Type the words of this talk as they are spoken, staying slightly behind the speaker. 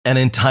An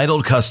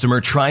entitled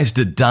customer tries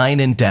to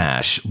dine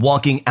dash,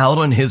 walking out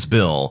on his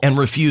bill and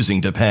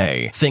refusing to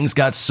pay. Things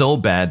got so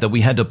bad that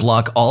we had to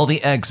block all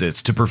the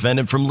exits to prevent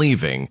him from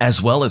leaving, as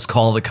well as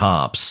call the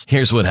cops.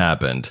 Here's what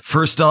happened.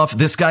 First off,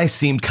 this guy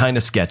seemed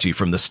kinda sketchy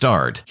from the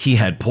start. He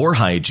had poor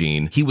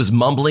hygiene, he was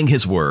mumbling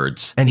his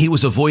words, and he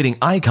was avoiding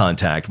eye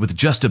contact with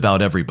just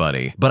about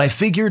everybody. But I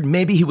figured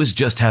maybe he was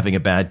just having a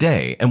bad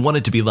day and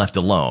wanted to be left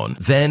alone.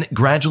 Then,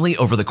 gradually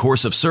over the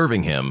course of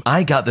serving him,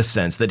 I got the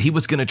sense that he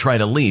was gonna try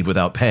to leave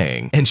without paying.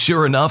 And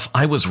sure enough,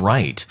 I was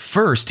right.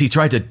 First, he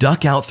tried to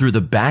duck out through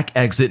the back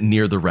exit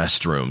near the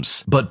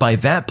restrooms. But by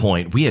that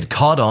point, we had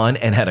caught on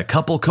and had a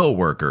couple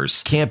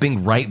co-workers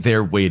camping right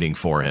there waiting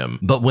for him.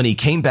 But when he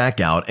came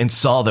back out and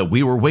saw that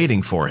we were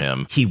waiting for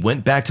him, he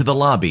went back to the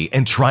lobby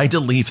and tried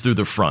to leave through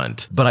the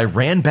front. But I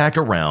ran back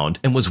around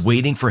and was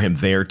waiting for him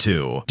there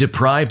too.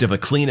 Deprived of a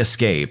clean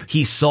escape,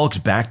 he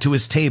sulked back to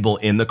his table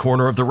in the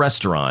corner of the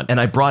restaurant, and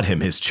I brought him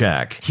his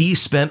check. He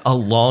spent a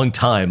long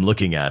time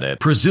looking at it,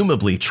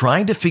 presumably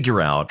trying to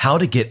figure out how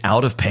to get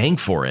out of paying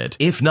for it,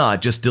 if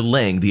not just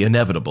delaying the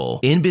inevitable.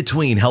 In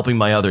between helping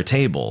my other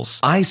tables,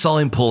 I saw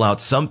him pull out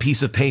some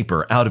piece of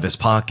paper out of his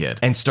pocket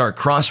and start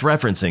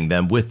cross-referencing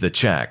them with the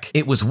check.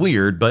 It was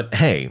weird, but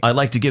hey, I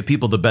like to give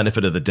people the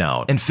benefit of the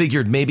doubt and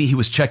figured maybe he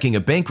was checking a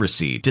bank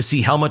receipt to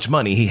see how much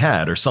money he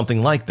had or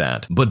something like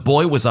that. But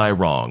boy was I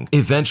wrong.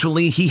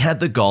 Eventually, he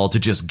had the gall to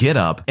just get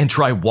up and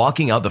try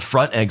walking out the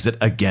front exit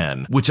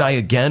again, which I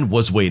again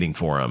was waiting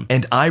for him.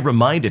 And I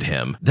reminded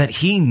him that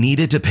he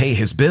needed to pay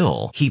his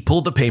bill. He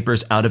pulled the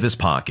papers out of his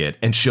pocket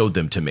and showed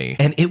them to me,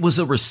 and it was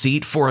a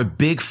receipt for a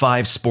Big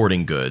 5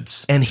 sporting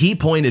goods, and he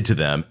pointed to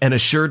them and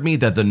assured me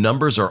that the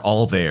numbers are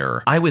all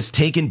there. I was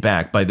taken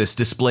back by this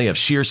display of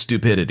sheer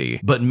stupidity,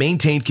 but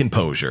maintained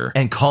composure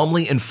and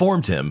calmly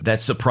informed him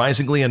that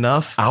surprisingly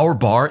enough, our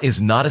bar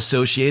is not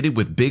associated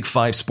with Big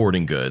 5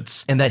 sporting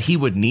goods, and that he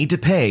would need to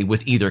pay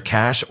with either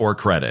cash or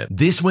credit.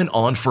 This went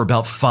on for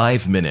about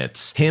 5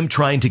 minutes, him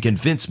trying to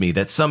convince me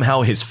that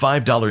somehow his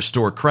 $5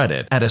 store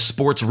credit at a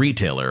sports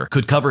retailer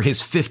could cover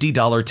his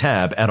 $50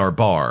 tab at our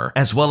bar,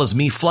 as well as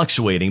me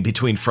fluctuating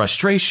between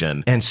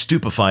frustration and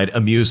stupefied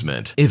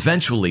amusement.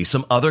 Eventually,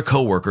 some other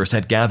coworkers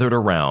had gathered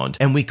around,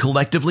 and we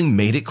collectively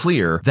made it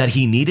clear that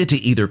he needed to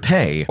either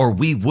pay or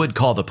we would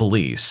call the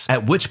police,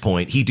 at which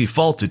point he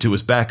defaulted to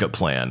his backup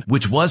plan,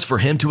 which was for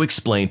him to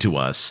explain to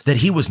us that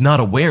he was not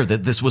aware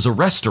that this was a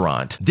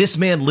restaurant. This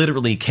man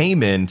literally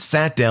came in,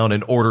 sat down,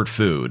 and ordered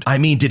food. I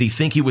mean, did he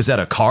think he was at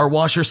a car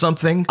wash or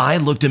something? I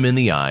looked him in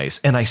the eyes,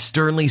 and I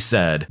sternly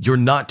said, "You're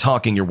not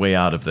talking your way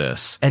out of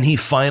this." And he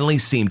finally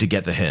seemed to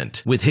get the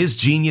hint. With his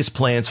genius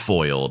plans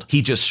foiled,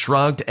 he just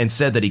shrugged and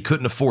said that he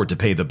couldn't afford to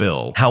pay the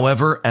bill.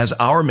 However, as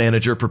our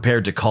manager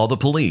prepared to call the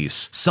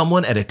police,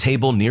 someone at a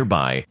table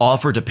nearby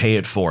offered to pay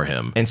it for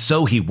him, and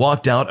so he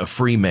walked out a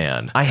free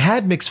man. I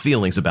had mixed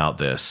feelings about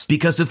this,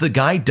 because if the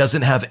guy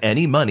doesn't have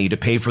any money to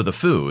pay for the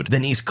food,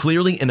 then he's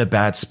clearly in a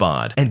bad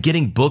spot, and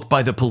getting booked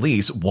by the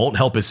police won't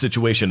help his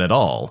situation at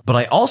all. But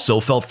I also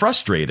felt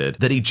frustrated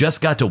that he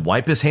just got to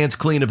wipe his hands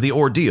clean of the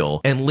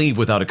ordeal and leave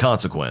without a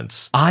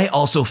consequence. I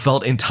also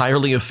felt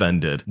entirely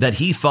offended that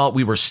he thought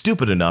we were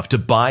stupid enough to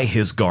buy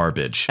his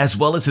garbage, as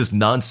well as his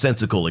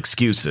nonsensical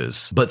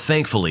excuses. But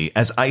thankfully,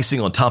 as icing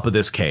on top of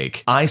this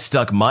cake, I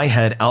stuck my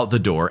head out the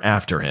door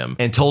after him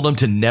and told him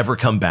to never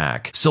come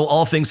back. So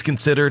all things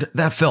considered,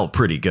 that felt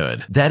pretty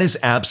good. That is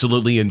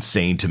absolutely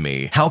insane to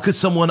me. How could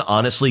someone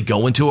honestly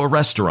go into a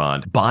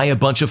restaurant, buy a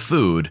bunch of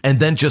food, and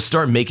then just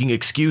start making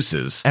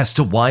excuses as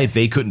to why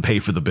they couldn't pay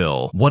for the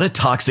bill? What a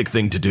toxic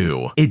thing to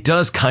do. It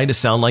does kind of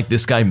sound like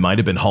this guy might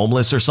have been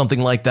homeless or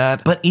something like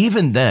that, but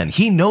even then,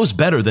 he knows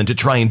better than to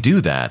try and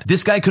do that.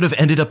 This guy could have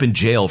ended up in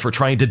jail for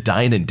trying to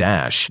dine and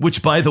dash,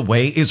 which by the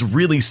way is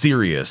really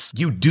serious.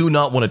 You do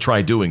not want to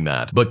try doing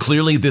that. But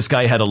clearly this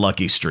guy had a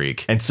lucky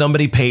streak, and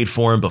somebody paid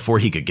for him before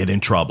he could get in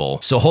trouble.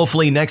 So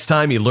hopefully next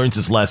time he learns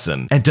his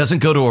lesson and doesn't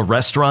go to a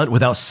restaurant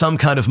without some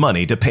kind of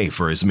money to pay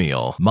for his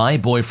meal. My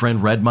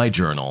boyfriend read my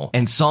journal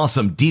and saw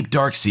some deep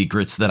dark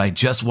secrets that I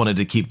just wanted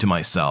to keep to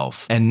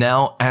myself. And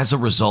now, as a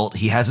result,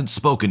 he hasn't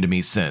spoken to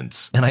me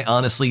since, and I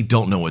honestly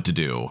don't know what to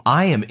do.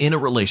 I am in a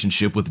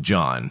relationship with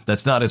John,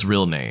 that's not his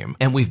real name,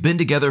 and we've been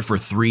together for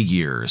 3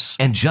 years.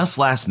 And just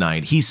last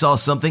night, he saw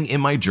something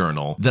in my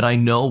journal that I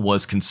know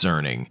was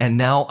concerning, and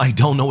now I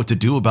don't know what to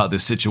do about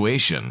this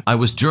situation. I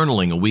was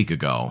journaling a week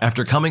ago,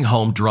 after coming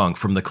home drunk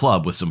from the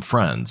club with some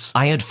friends.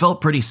 I had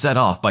felt pretty set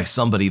off by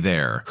somebody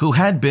there, who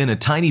had been a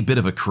tiny bit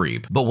of a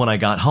creep, but when I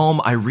got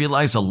home, I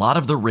realized a lot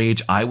of the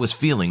rage I was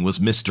feeling was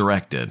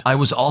misdirected. I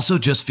was also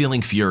just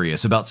feeling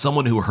furious about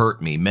someone who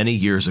hurt me many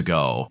years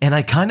ago, and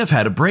I kind of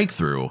had a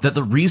breakthrough that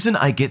the reason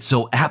I get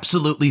so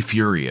absolutely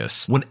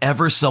furious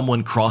whenever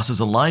someone crosses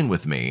a line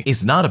with me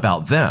is not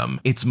about them.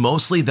 It's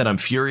mostly that I'm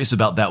furious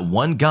about that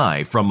one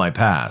guy from my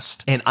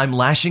past, and I'm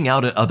lashing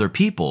out at other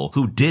people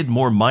who did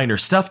more minor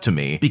stuff to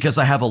me because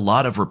I have a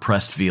lot of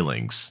repressed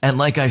feelings. And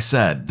like I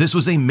said, this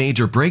was a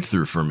major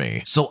breakthrough for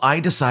me, so I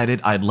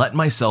decided I'd let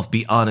myself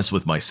be honest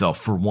with myself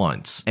for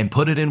once and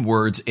put it in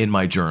words in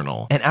my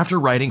journal. And after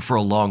writing for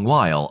a long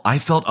while, I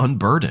felt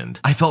unburdened.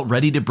 I felt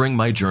ready to bring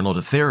my journal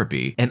to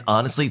therapy and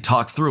honestly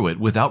talk through it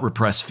without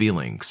repressed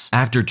feelings.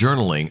 After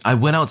journaling, I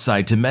went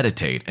outside to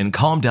meditate and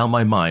calm down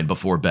my mind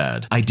before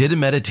bed. I did a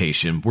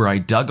meditation where I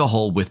dug a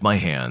hole with my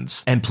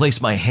hands and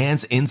placed my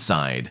hands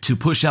inside to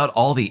push out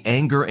all the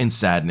anger and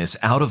sadness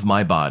out of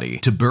my body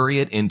to bury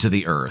it into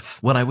the earth.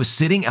 When I was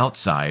sitting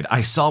outside,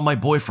 I saw my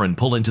boyfriend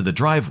pull into the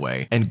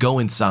driveway and go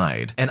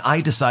inside, and I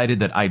decided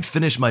that I'd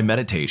finish my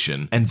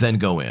meditation and then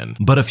go in.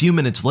 But a few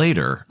minutes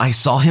later, I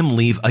saw him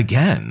leave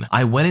again.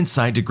 I went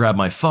inside to grab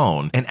my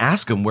phone and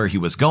ask him where he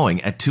was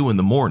going at 2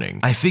 a.m.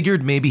 I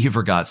figured maybe he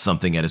forgot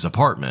something at his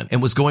apartment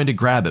and was going to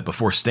grab it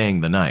before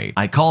staying the night.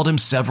 I called him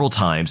several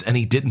times and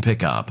he didn't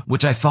pick up,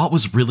 which I thought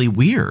was really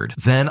weird.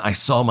 Then I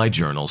saw my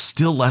journal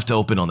still left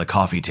open on the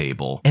coffee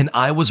table, and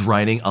I was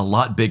writing a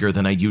lot bigger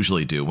than I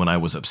usually do when I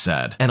was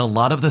upset. And a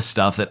lot of the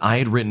stuff that I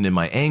had written in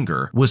my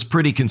anger was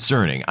pretty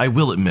concerning, I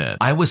will admit.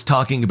 I was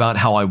talking about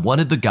how I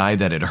wanted the guy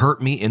that had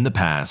hurt me in the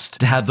past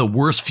to have the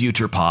worst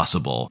future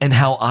possible, and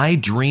how I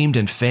dreamed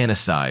and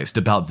fantasized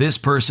about this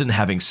person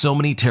having so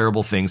many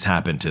terrible things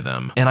happen to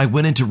them. And I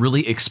went into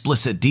really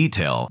explicit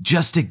detail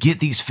just to get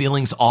these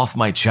feelings off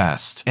my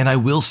chest. And I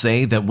will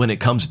say that when it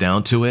comes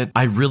down to it,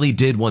 I really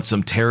did want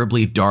some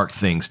terribly dark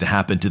things to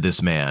happen to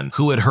this man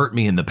who had hurt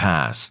me in the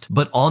past.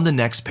 But on the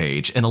next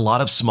page, in a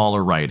lot of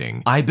smaller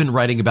writing, I've been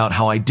writing about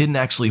how I didn't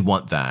actually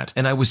want that,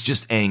 and I was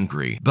just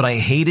angry. But I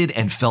hated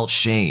and felt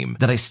shame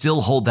that I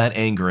still hold that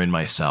anger in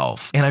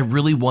myself. And I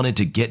really wanted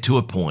to get to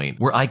a point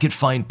where I could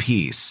find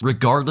peace,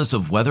 regardless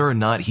of whether or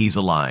not he's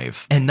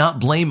alive, and not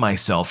blame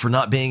myself for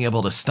not being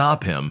able to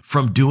stop him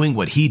from doing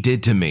what he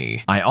did to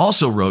me. I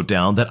also wrote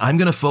down that I'm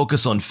going to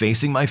focus on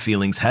facing my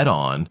feelings head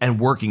on and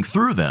working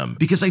through them,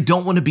 because I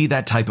don't want to be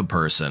that type of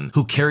person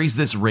who carries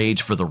this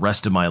rage for the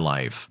rest of my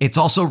life. It's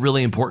also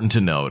really important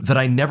to note that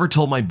I never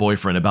told my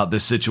boyfriend about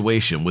this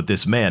situation with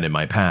this man in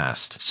my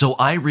past, so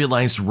I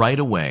realized right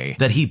away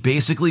that he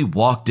basically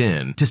walked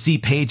in to see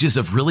pages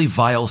of really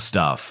vile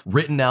stuff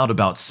written out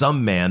about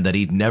some man that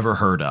he'd never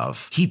heard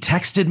of. He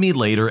texted me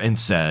later and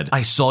said,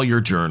 "I saw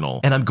your journal,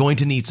 and I'm going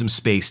to need some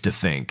space to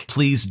think.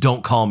 Please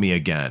don't call me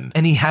again."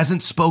 And he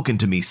hasn't spoken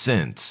to me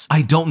since.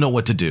 I don't know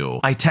what to do.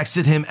 I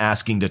texted him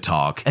asking to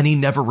talk, and he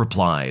never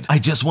replied. I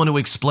just want to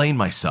explain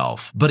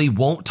myself, but he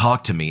won't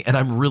talk to me, and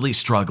I'm really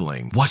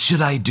struggling. What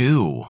should I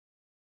do?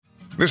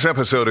 This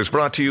episode is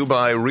brought to you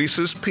by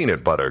Reese's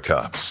Peanut Butter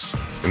Cups.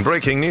 In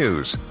breaking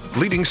news,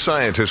 leading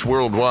scientists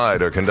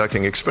worldwide are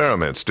conducting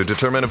experiments to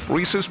determine if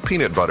Reese's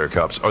Peanut Butter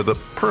Cups are the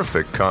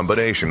perfect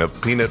combination of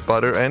peanut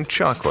butter and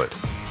chocolate.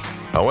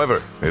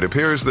 However, it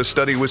appears the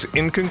study was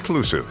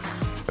inconclusive,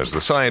 as the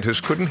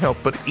scientists couldn't help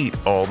but eat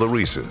all the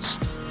Reese's.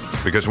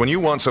 Because when you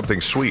want something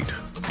sweet,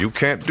 you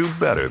can't do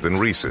better than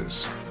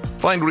Reese's.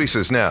 Find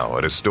Reese's now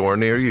at a store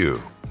near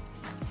you.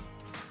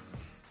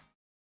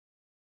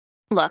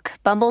 Look,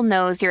 Bumble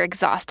knows you're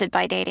exhausted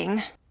by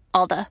dating.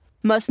 All the,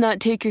 must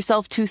not take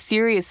yourself too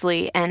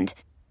seriously, and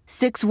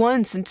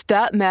 6'1" since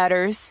that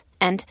matters,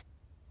 and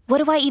what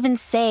do I even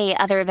say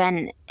other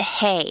than,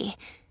 hey?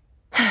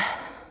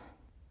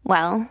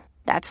 Well,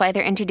 that's why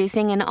they're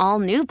introducing an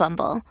all-new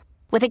Bumble,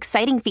 with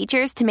exciting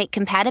features to make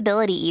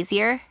compatibility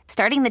easier,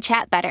 starting the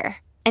chat better,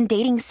 and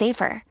dating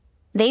safer.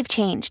 They've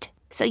changed,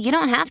 so you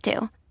don't have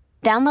to.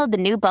 Download the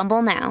new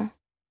Bumble now.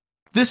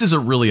 This is a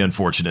really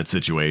unfortunate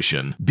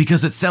situation,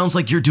 because it sounds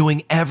like you're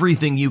doing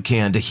everything you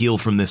can to heal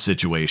from this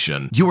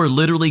situation. You are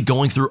literally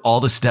going through all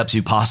the steps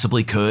you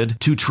possibly could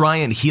to try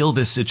and heal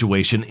this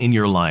situation in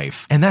your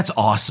life. And that's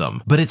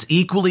awesome, but it's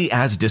equally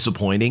as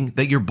disappointing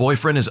that your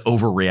boyfriend is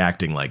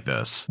overreacting like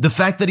this. The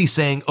fact that he's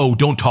saying, "Oh,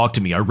 don't talk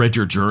to me, I read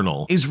your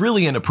journal," is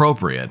really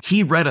inappropriate.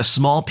 He read a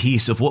small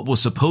piece of what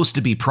was supposed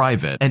to be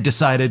private and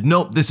decided,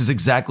 nope, this is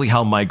exactly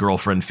how my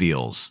girlfriend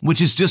feels, which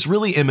is just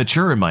really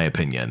immature in my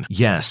opinion.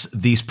 Yes,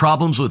 these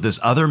problems with this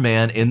other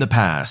man in the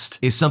past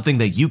is something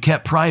that you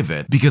kept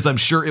private because I'm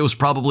sure it was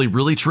probably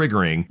really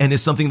triggering and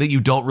is something that you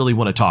don't really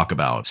want to talk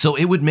about. So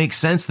it would make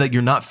sense that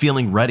you're not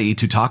feeling ready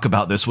to talk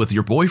about this with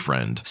your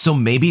boyfriend. So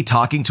maybe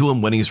talking to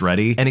him when he's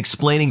ready and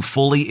explaining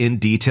fully in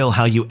detail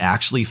how you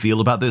actually feel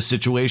about this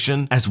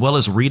situation, as well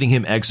as reading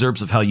him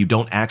excerpts of how you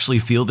don't actually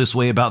feel this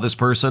way about this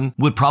person,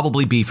 would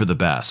probably be for the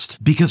best.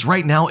 Because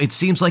right now it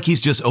seems like he's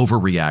just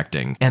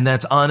overreacting, and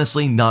that's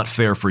honestly not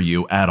fair for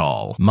you at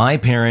all. My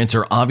parents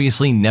are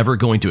obviously never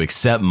going to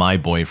accept my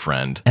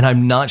boyfriend, and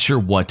I'm not sure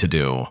what to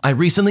do. I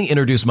recently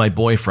introduced my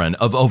boyfriend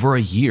of over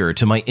a year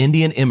to my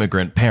Indian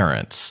immigrant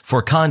parents.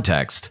 For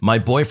context, my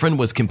boyfriend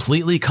was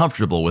completely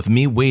comfortable with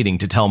me waiting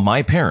to tell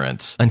my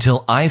parents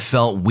until I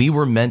felt we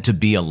were meant to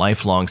be a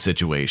lifelong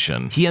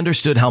situation. He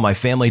understood how my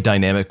family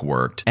dynamic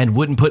worked and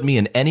wouldn't put me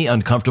in any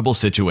uncomfortable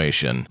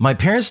situation. My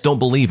parents don't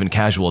believe in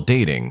casual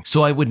dating,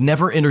 so I would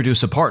never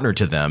introduce a partner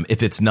to them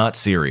if it's not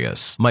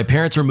serious. My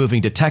parents are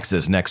moving to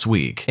Texas next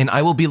week, and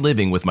I will be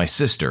living with my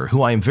sister sister,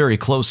 who I am very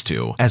close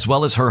to, as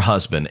well as her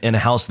husband in a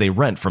house they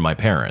rent from my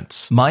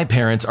parents. My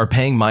parents are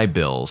paying my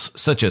bills,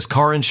 such as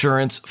car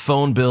insurance,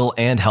 phone bill,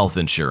 and health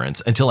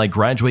insurance, until I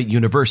graduate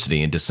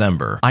university in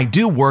December. I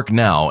do work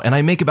now, and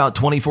I make about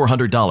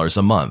 $2,400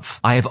 a month.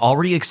 I have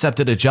already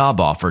accepted a job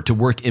offer to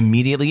work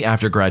immediately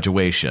after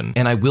graduation,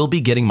 and I will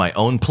be getting my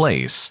own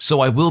place,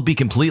 so I will be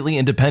completely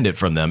independent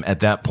from them at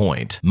that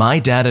point. My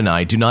dad and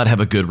I do not have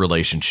a good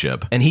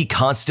relationship, and he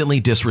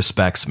constantly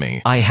disrespects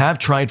me. I have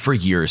tried for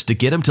years to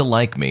get him to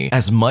like me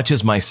as much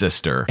as my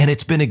sister, and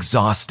it's been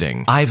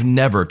exhausting. I've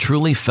never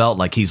truly felt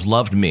like he's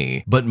loved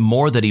me, but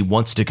more that he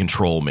wants to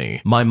control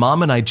me. My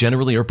mom and I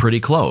generally are pretty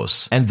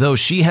close, and though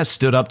she has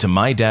stood up to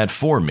my dad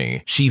for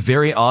me, she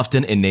very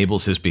often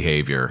enables his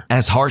behavior.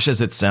 As harsh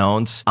as it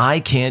sounds, I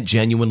can't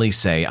genuinely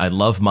say I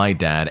love my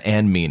dad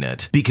and mean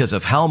it, because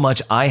of how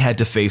much I had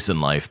to face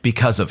in life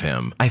because of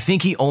him. I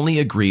think he only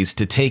agrees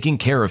to taking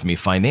care of me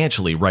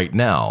financially right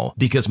now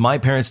because my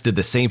parents did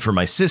the same for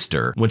my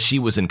sister when she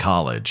was in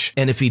college.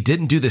 And if he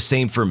didn't do the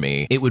same for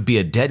me, it would be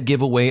a dead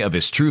giveaway of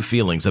his true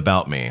feelings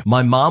about me.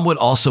 My mom would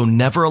also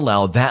never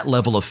allow that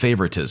level of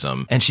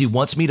favoritism, and she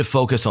wants me to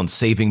focus on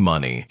saving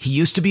money. He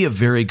used to be a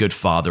very good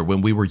father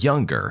when we were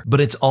younger,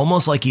 but it's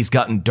almost like he's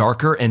gotten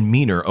darker and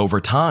meaner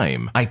over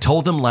time. I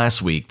told them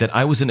last week that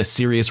I was in a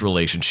serious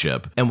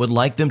relationship and would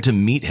like them to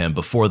meet him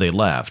before they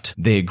left.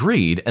 They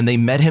agreed, and they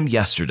met him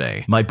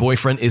yesterday. My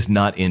boyfriend is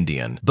not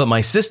Indian, but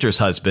my sister's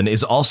husband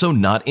is also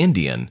not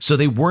Indian, so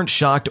they weren't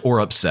shocked or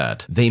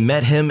upset. They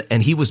met him,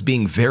 and he was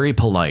being very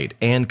polite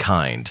and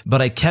kind,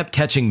 but I kept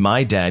catching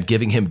my dad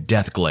giving him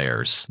death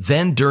glares.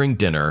 Then during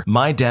dinner,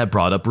 my dad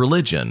brought up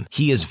religion.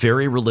 He is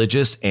very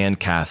religious and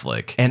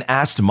Catholic, and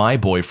asked my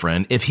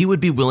boyfriend if he would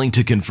be willing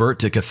to convert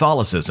to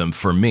Catholicism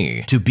for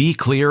me. To be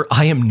clear,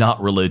 I am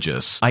not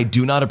religious. I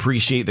do not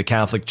appreciate the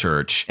Catholic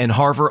Church and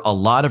harbor a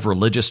lot of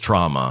religious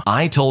trauma.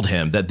 I told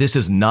him that this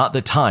is not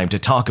the time to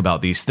talk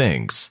about these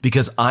things,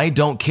 because I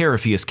don't care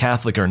if he is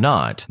Catholic or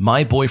not.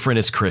 My boyfriend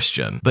is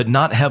Christian, but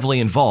not heavily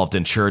involved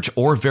in church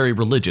or very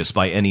religious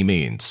by any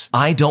means.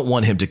 I don't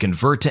want him to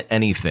convert to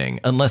anything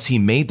unless he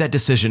made that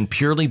decision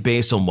purely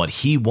based on what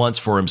he wants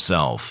for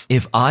himself.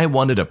 If I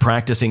wanted a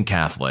practicing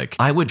Catholic,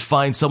 I would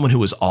find someone who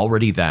was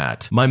already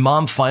that. My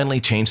mom finally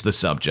changed the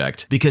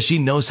subject because she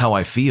knows how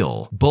I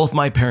feel. Both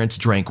my parents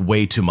drank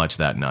way too much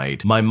that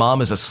night. My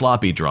mom is a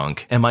sloppy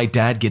drunk, and my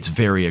dad gets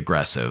very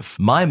aggressive.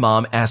 My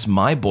mom asked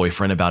my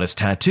boyfriend about his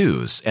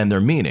tattoos and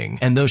their meaning,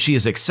 and though she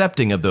is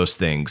accepting of those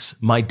things,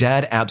 my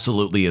dad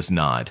absolutely is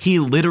not. He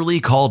literally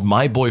called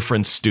my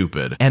boyfriend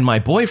stupid, and my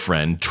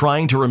boyfriend,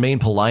 trying to remain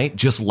polite,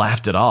 just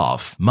laughed it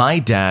off. My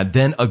dad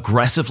then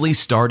aggressively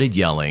started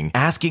yelling,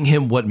 asking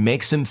him what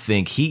makes him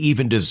think he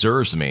even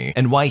deserves me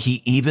and why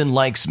he even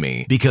likes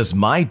me, because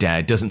my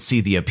dad doesn't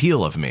see the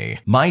appeal of me.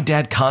 My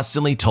dad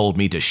constantly told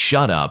me to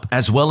shut up,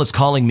 as well as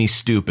calling me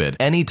stupid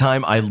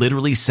anytime I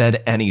literally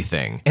said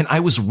anything, and I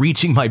was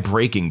reaching my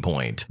breaking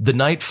point. The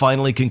night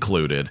finally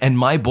concluded, and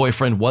my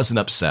boyfriend wasn't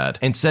upset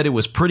and said it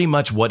was pretty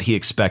much what he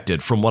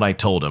expected from what I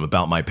told him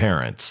about my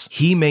parents.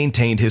 He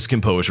maintained his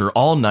composure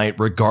all night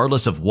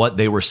regardless of what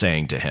they were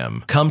saying to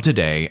him. Come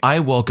today, I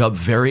woke up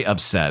very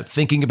upset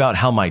thinking about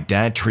how my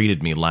dad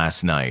treated me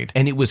last night,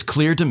 and it was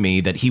clear to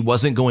me that he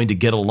wasn't going to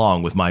get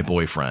along with my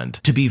boyfriend.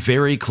 To be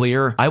very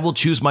clear, I will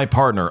choose my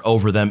partner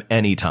over them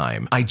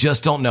anytime. I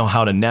just don't know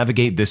how to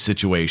navigate this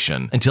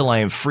situation until I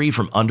am free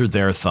from under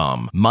their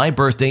thumb. My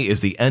birthday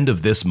is the end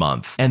of this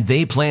month, and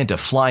they plan to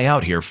fly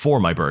out here for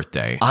my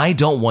birthday. I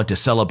don't want to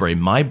celebrate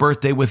my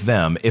birthday with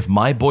them if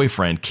my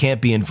boyfriend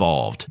can't be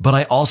involved, but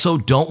I also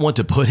don't want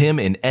to put him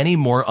in any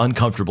more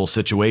uncomfortable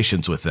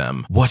situations with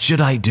them. What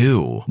should I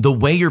do? The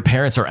way your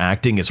parents are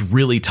acting is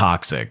really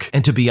toxic,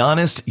 and to be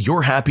honest,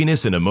 your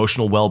happiness and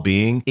emotional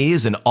well-being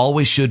is and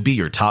always should be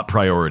your top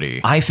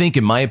priority. I think,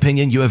 in my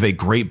opinion, you have a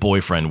great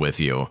boyfriend with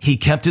you. He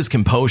kept his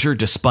composure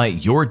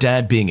despite your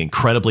dad being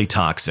incredibly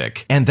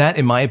toxic, and that,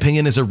 in my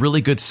opinion, is a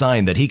really good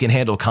sign that he can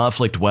handle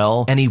conflict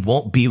well, and he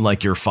won't be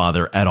like your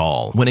father at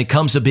all. When it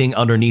comes to being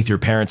underneath your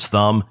parents'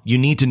 thumb, you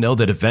need to know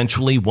that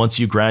eventually, once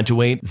you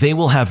graduate, they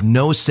will have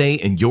no say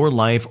in your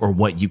life or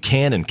what you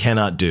can and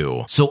cannot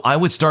do. So I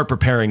would start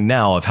preparing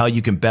now of how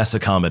you can best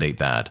accommodate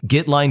that.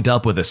 Get lined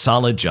up with a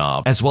solid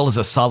job, as well as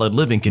a solid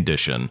living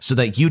condition, so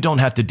that you don't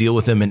have to deal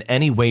with them in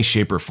any way,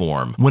 shape, or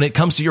form. When it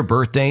comes to your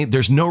birthday,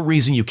 there's no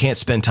reason you can't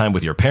spend time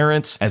with your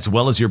parents, as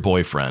well as your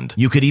boyfriend.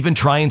 You could even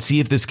try and see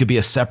if this could be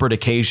a separate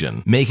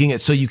occasion, making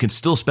it so you can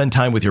still spend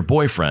time with your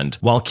boyfriend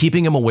while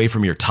keeping him away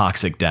from your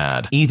toxic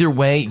dad. Either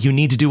way, you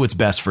need to do what's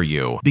best for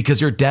you,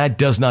 because your dad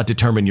does not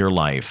determine your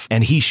life,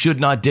 and he should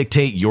not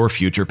dictate your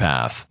future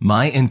path.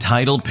 My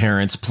entitled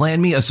parents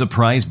planned me a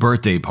surprise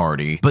birthday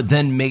party, but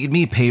then made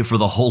me pay for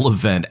the whole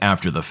event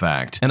after the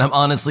fact, and I'm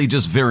honestly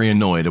just very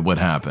annoyed at what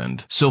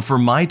happened. So for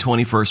my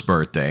 21st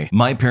birthday,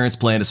 my parents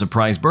planned a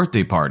surprise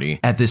birthday party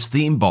at this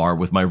theme bar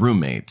with my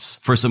roommates.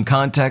 For some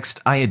context,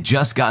 I had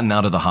just gotten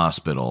out of the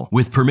hospital,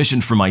 with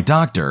permission from my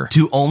doctor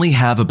to only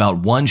have about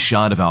one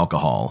shot of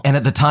alcohol, and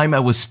at the time I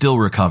was still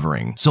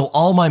recovering, so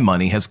all my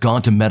money has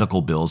gone to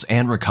medical bills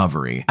and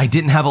recovery. I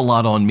didn't have a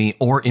lot on me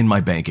or in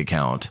my bank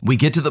account. We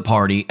get to the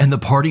party, and the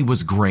party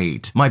was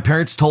great. My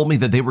parents told me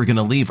that they were going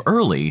to leave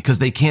early because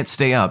they can't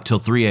stay up till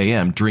 3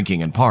 a.m.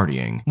 drinking and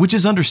partying, which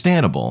is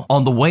understandable.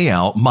 On the way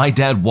out, my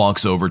dad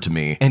walks over to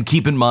me, and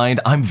keep in mind,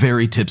 I'm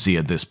very tipsy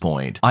at this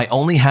point. I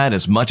only had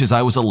as much as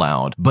I was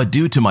allowed, but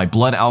due to my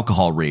blood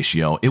alcohol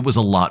ratio, it was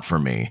a lot for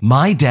me.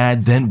 My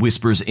dad then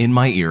whispers in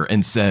my ear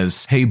and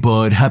says, "Hey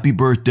bud, happy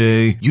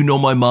birthday. You know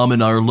my mom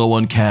and I are low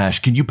on cash.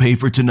 Can you pay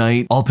for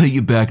tonight? I'll pay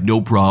you back,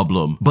 no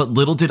problem." But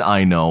little did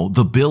I know,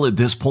 the bill at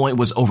this point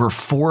was over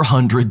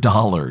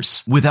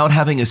 $400. Without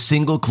having a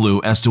single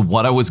clue as to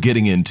what I was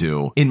getting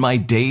into, in my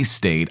dazed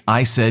state,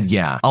 I said,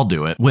 yeah, I'll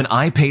do it. When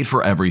I paid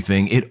for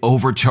everything, it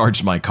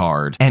overcharged my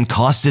card and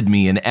costed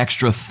me an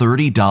extra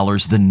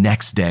 $30 the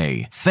next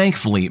day.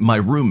 Thankfully, my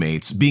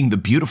roommates, being the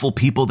beautiful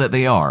people that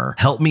they are,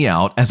 helped me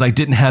out as I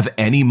didn't have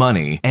any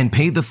money and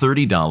paid the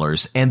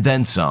 $30 and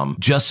then some,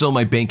 just so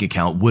my bank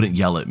account wouldn't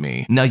yell at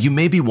me. Now, you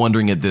may be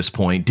wondering at this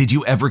point, did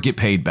you ever get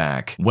paid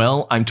back?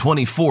 Well, I'm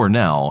 24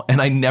 now,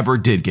 and I never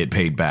did get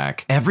paid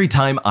back. Every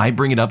time I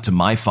bring it up to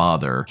my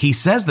father, he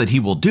says that he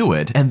will do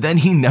it, and then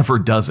he never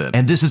does it.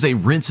 And this is a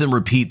rinse and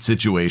repeat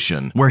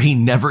situation where he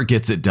never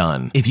gets it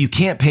done. If you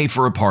can't pay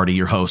for a party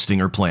you're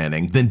hosting or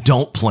planning, then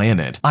don't plan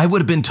it. I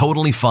would have been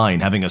totally fine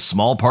having a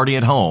small party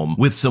at home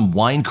with some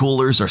wine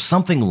coolers or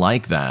something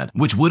like that,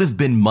 which would have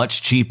been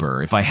much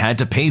cheaper if I had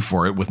to pay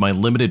for it with my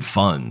limited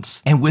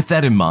funds. And with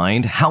that in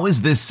mind, how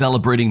is this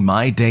celebrating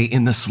my day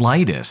in the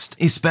slightest,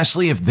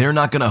 especially if they're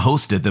not going to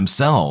host it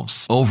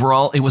themselves?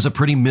 Overall, it was a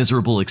pretty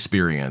miserable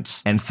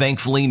experience, and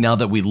thankfully, now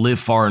that we live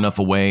far enough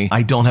away,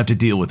 I don't have to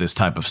deal with this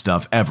type of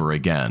stuff ever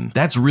again.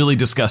 That's really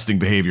disgusting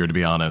behavior, to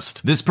be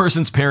honest. This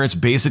person's parents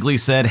basically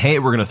said, "Hey,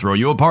 we're going to throw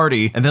you a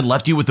party," and then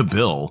left you with the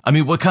bill. I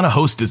mean, what kind of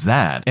host is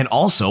that? And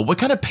also, what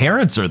kind of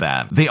parents are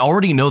that? They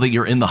already know that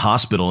you're in the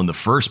hospital in the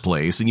first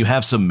place and you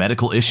have some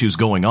medical issues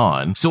going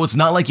on, so it's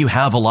not like you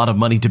have a lot of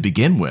money to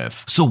begin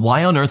with. So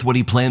why on earth would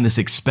he plan this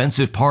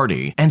expensive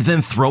party and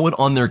then throw it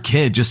on their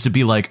kid just to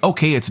be like,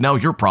 "Okay, it's now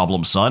your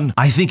problem, son"?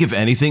 I think if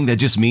anything, that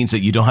just means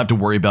that you don't have to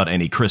worry about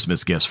any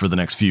Christmas gifts for the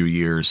next few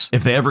years.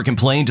 If they ever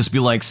complain, just be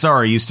like,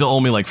 "Sorry, you still owe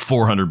me like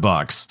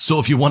 $400. So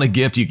if you want a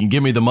gift, you can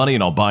give me the money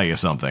and I'll buy you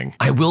something."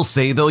 I will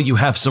say though, you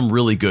have some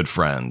really good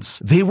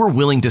friends. They were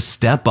willing to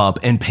step up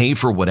and pay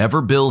for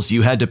whatever bills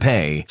you had to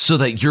pay so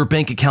that your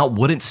bank account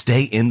wouldn't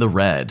stay in the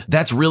red.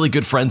 That's really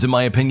good friends in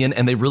my opinion,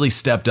 and they really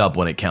stepped up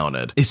when it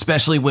counted,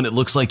 especially when it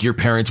looks like your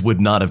parents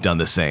would not have done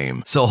the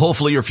same. So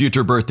hopefully your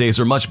future birthdays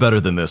are much better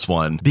than this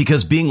one,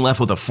 because being left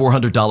with a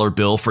 $400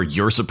 bill for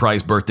your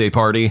surprise birthday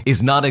party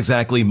is not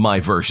exactly my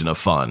version of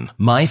fun.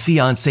 My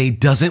fiance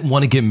doesn't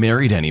want to get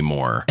married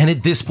anymore, and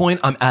at this point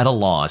I'm at a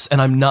loss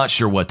and I'm not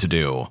sure what to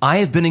do. I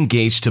have been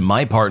engaged to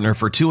my partner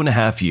for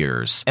 2.5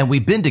 years, and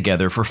we've been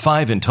together for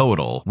 5 in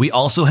total. We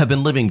also have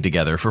been living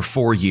together for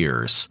 4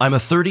 years. I'm a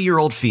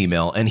 30-year-old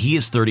female and he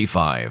is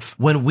 35.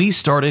 When we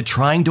started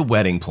trying to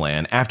wedding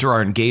plan after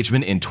our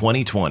engagement in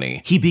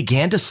 2020, he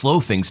began to slow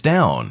things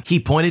down. He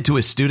pointed to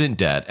his student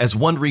debt as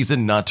one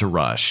reason not to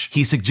rush.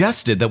 He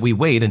suggested that we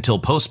wait until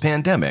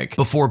post-pandemic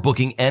before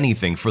booking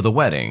anything for the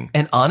wedding.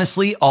 And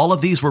honestly, all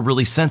of these were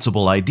really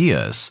sensible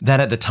ideas that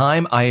at the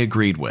time I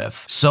agreed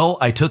with. So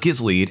I took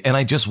his lead and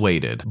I just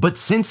waited. But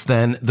since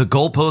then, the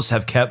goalposts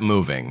have kept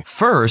moving.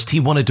 First, he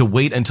wanted to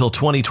wait until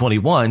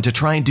 2021 to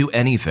try and do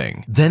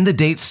anything. Then the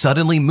date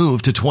suddenly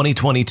moved to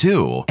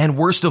 2022. And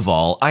worst of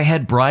all, I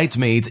had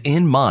bridesmaids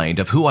in mind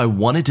of who I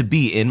wanted to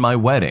be in my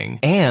wedding.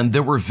 And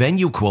there were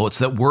venue quotes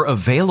that were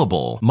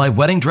available. My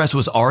wedding dress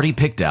was already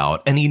picked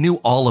out and he knew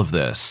all of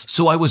this.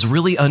 So I was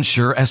really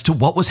unsure as to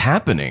what was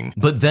happening.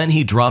 But then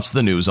he drops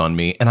the news on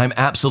me and I'm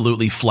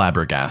absolutely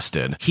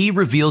flabbergasted. He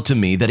revealed to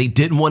me that he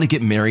didn't want to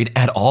get married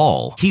at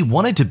all. He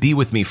wanted to be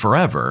with me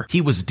forever.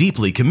 He was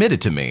deeply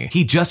committed to me.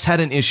 He just had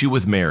an issue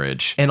with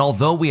marriage. And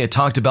although we had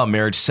talked about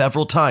marriage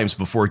several times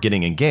before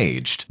getting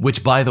engaged,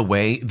 which by the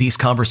way, these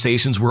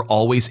conversations were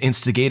always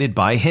instigated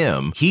by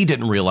him, he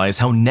didn't realize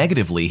how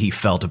negatively he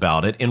felt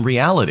about it in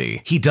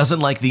reality. He doesn't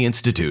like the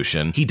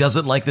institution. He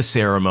doesn't like the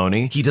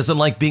ceremony. He doesn't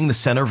like being the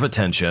center of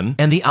attention.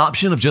 And the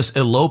option of just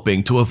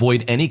eloping to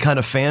avoid any kind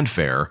of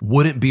fanfare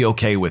wouldn't be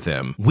okay with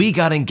him. We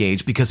got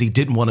engaged because he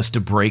didn't want us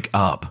to break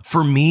up.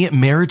 For me,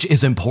 marriage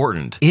is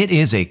important. It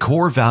is a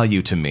core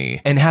value to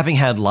me. And having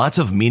had lots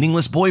of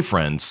meaningless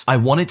boyfriends, I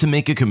wanted to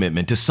make a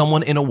commitment to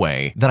someone in a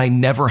way that I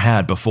never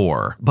had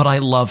before. But I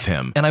love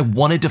him and I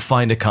wanted to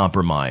find a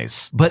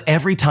compromise. But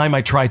every time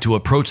I try to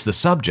approach the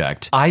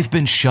subject, I've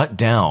been shut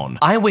down.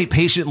 I wait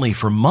patiently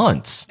for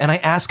months and I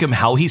ask him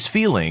how he's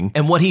feeling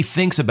and what he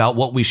thinks about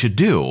what we should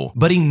do,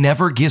 but he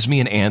never gives me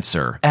an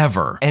answer,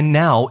 ever. And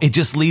now it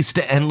just leads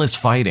to endless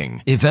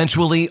fighting.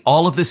 Eventually,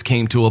 all of this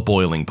came to a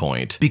boiling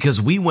point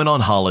because we went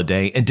on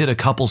holiday and did a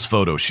couple's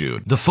photo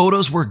shoot. The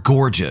photos were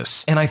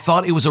gorgeous and I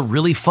thought it was a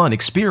really fun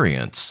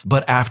experience.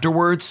 But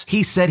afterwards,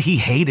 he said he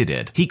hated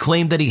it. He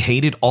claimed that he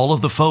hated all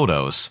of the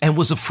photos and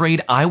was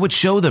afraid I would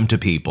show them to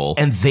people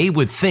and they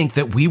would think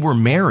that we were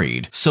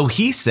married. So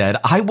he said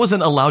I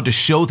wasn't allowed to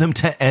show them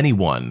to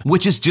anyone,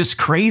 which is just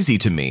crazy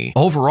to me.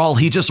 Overall,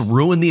 he just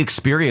ruined the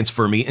experience for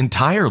for me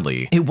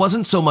entirely. It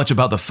wasn't so much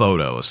about the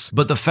photos,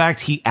 but the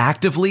fact he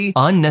actively,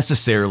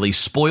 unnecessarily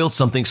spoiled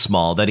something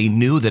small that he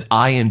knew that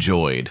I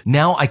enjoyed.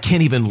 Now I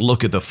can't even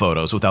look at the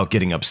photos without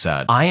getting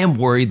upset. I am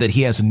worried that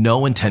he has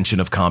no intention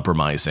of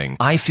compromising.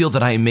 I feel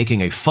that I am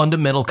making a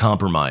fundamental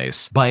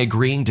compromise by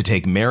agreeing to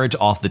take marriage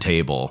off the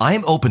table. I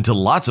am open to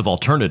lots of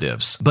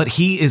alternatives, but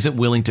he isn't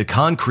willing to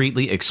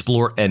concretely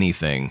explore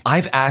anything.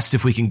 I've asked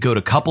if we can go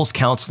to couples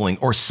counseling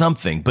or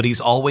something, but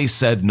he's always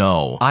said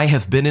no. I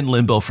have been in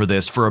limbo for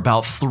this for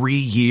about 3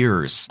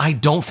 years. I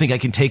don't think I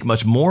can take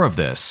much more of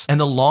this. And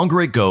the longer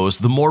it goes,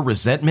 the more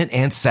resentment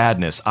and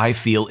sadness I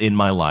feel in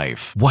my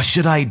life. What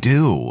should I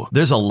do?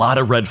 There's a lot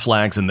of red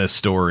flags in this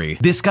story.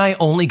 This guy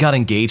only got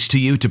engaged to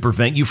you to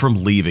prevent you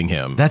from leaving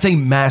him. That's a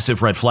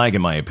massive red flag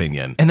in my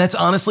opinion. And that's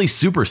honestly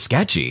super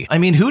sketchy. I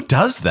mean, who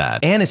does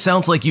that? And it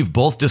sounds like you've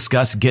both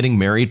discussed getting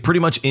married pretty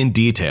much in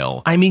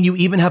detail. I mean, you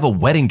even have a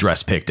wedding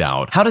dress picked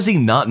out. How does he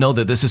not know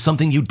that this is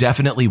something you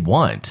definitely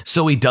want?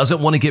 So he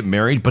doesn't want to get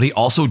married, but he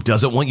also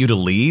doesn't want you to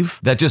leave?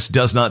 That just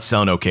does not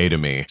sound okay to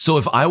me. So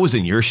if I was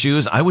in your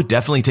shoes, I would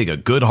definitely take a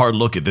good hard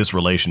look at this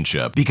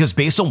relationship, because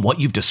based on what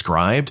you've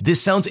described,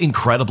 this sounds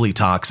incredibly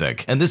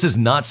toxic, and this is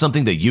not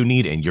something that you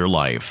need in your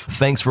life.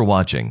 Thanks for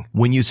watching.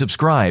 When you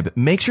subscribe,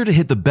 make sure to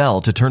hit the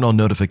bell to turn on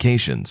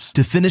notifications.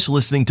 To finish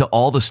listening to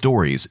all the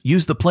stories,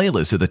 use the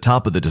playlist at the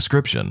top of the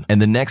description.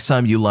 And the next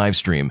time you live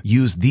stream,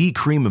 use the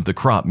Cream of the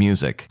Crop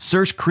music.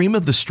 Search Cream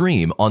of the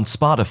Stream on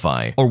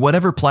Spotify or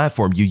whatever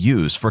platform you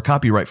use for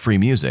copyright-free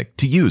music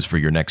to use for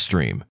your next stream.